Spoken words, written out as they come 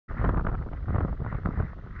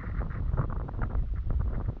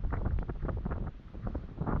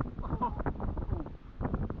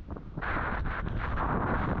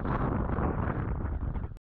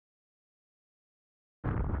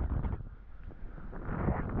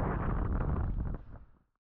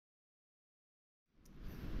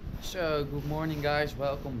So good morning guys,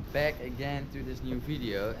 welcome back again to this new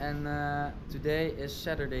video. And today is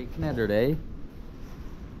Saturday Knatter Day.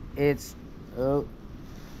 It's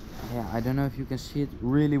I don't know if you can see it,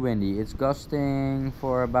 really windy. It's gusting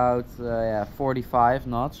for about 45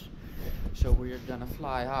 knots, so we're gonna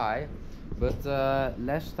fly high. But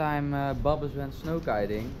last time Bobbes went snow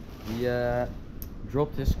kiting, he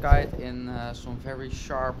dropped his kite in some very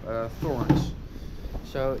sharp thorns,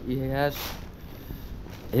 so he has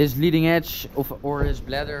his leading edge or his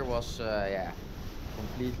bladder was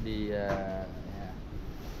completely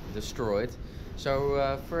destroyed.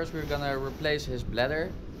 So first we're gonna replace his bladder,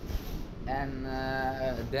 and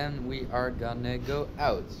then we are gonna go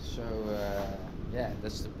out. So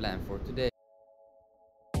that's the plan for today.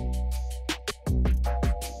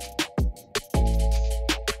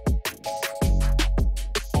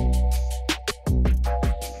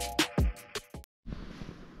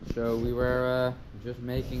 So we were just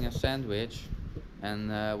making a sandwich,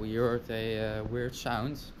 and we heard a weird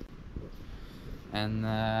sound, and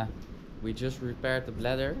we just repaired the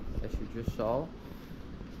bladder, as you just saw,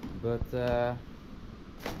 but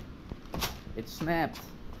it snapped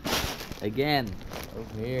again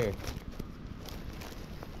over here.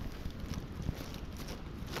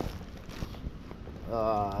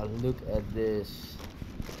 Look at this.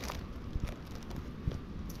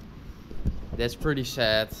 That's pretty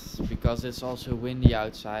sad because it's also windy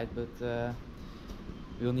outside, but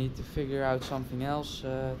we'll need to figure out something else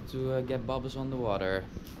to get Bobbes on the water.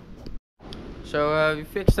 So we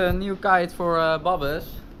fixed a new kite for Bobbes.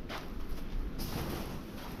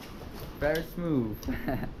 Very smooth.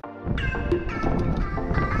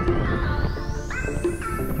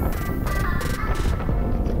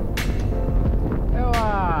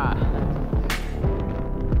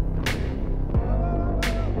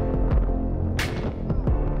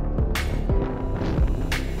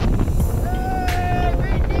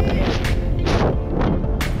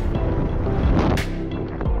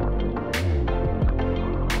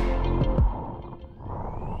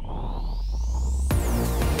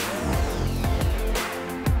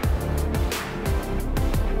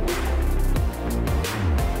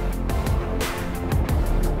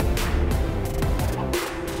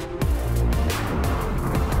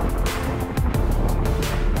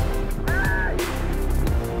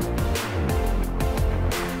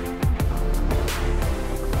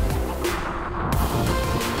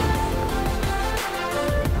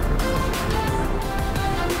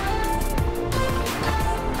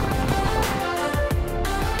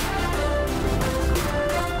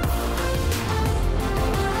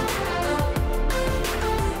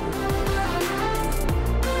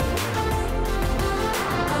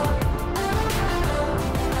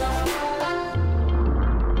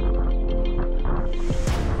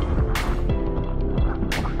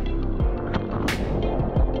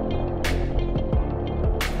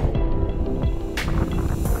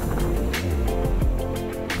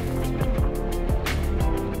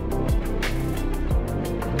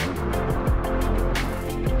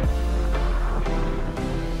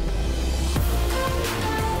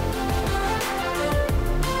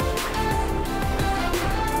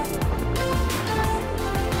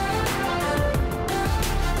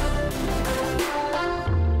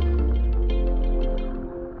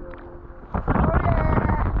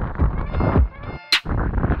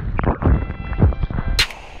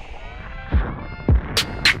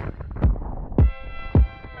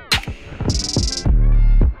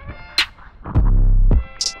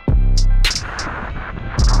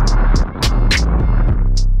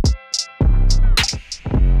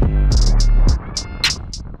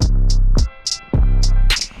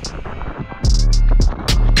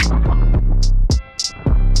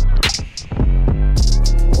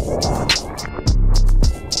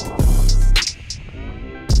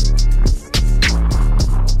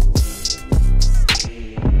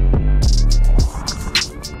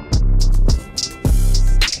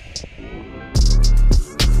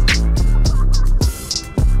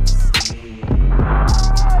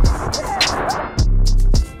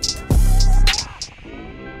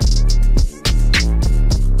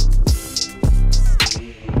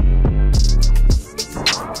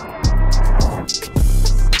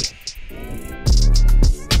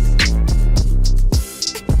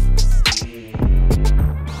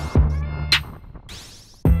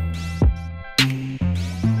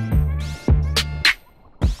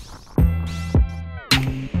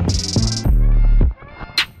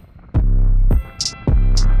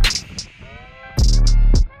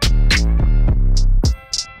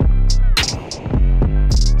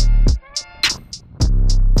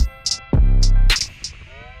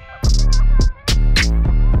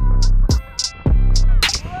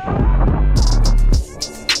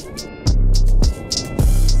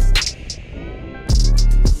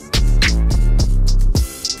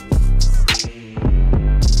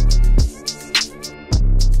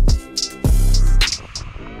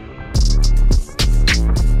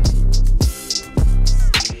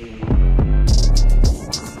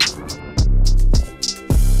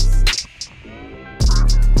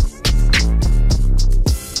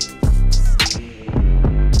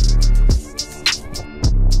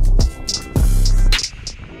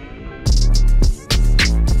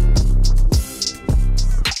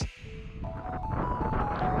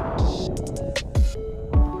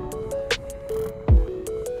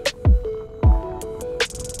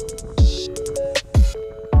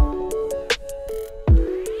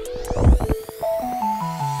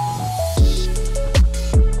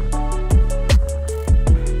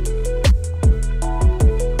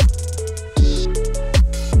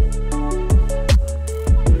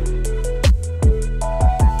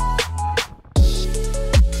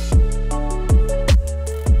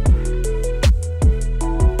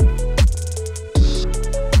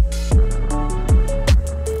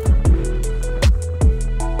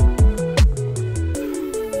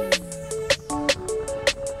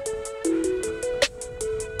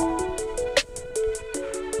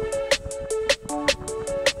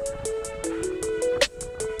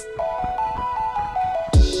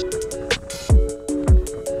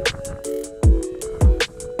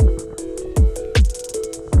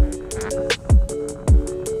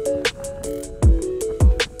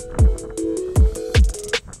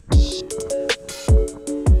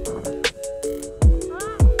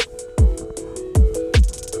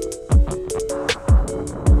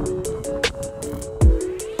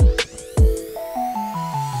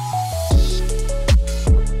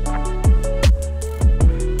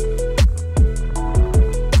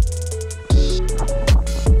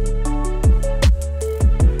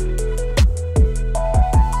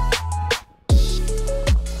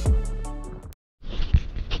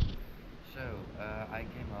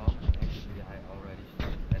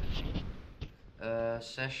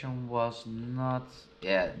 session was not,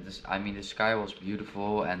 yeah, I mean the sky was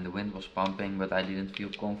beautiful and the wind was pumping, but I didn't feel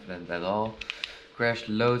confident at all. Crashed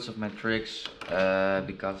loads of my tricks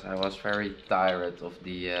because I was very tired of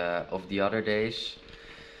the other days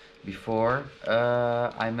before.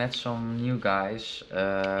 I met some new guys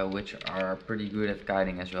which are pretty good at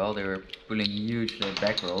kiting as well. They were pulling huge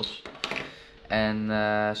back rolls, and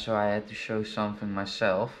so I had to show something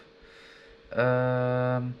myself.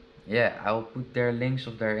 Yeah, I'll put their links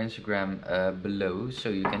of their Instagram below so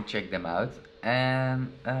you can check them out.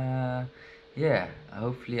 And yeah,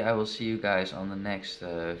 hopefully I will see you guys on the next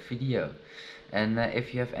video. And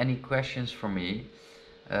if you have any questions for me,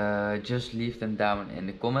 just leave them down in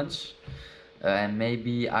the comments, and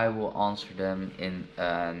maybe I will answer them in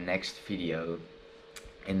next video.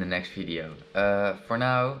 For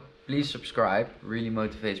now, please subscribe, really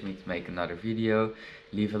motivates me to make another video.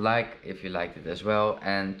 Leave a like if you liked it as well,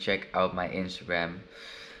 and check out my Instagram.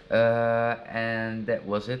 And that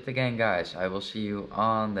was it again, guys. I will see you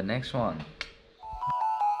on the next one.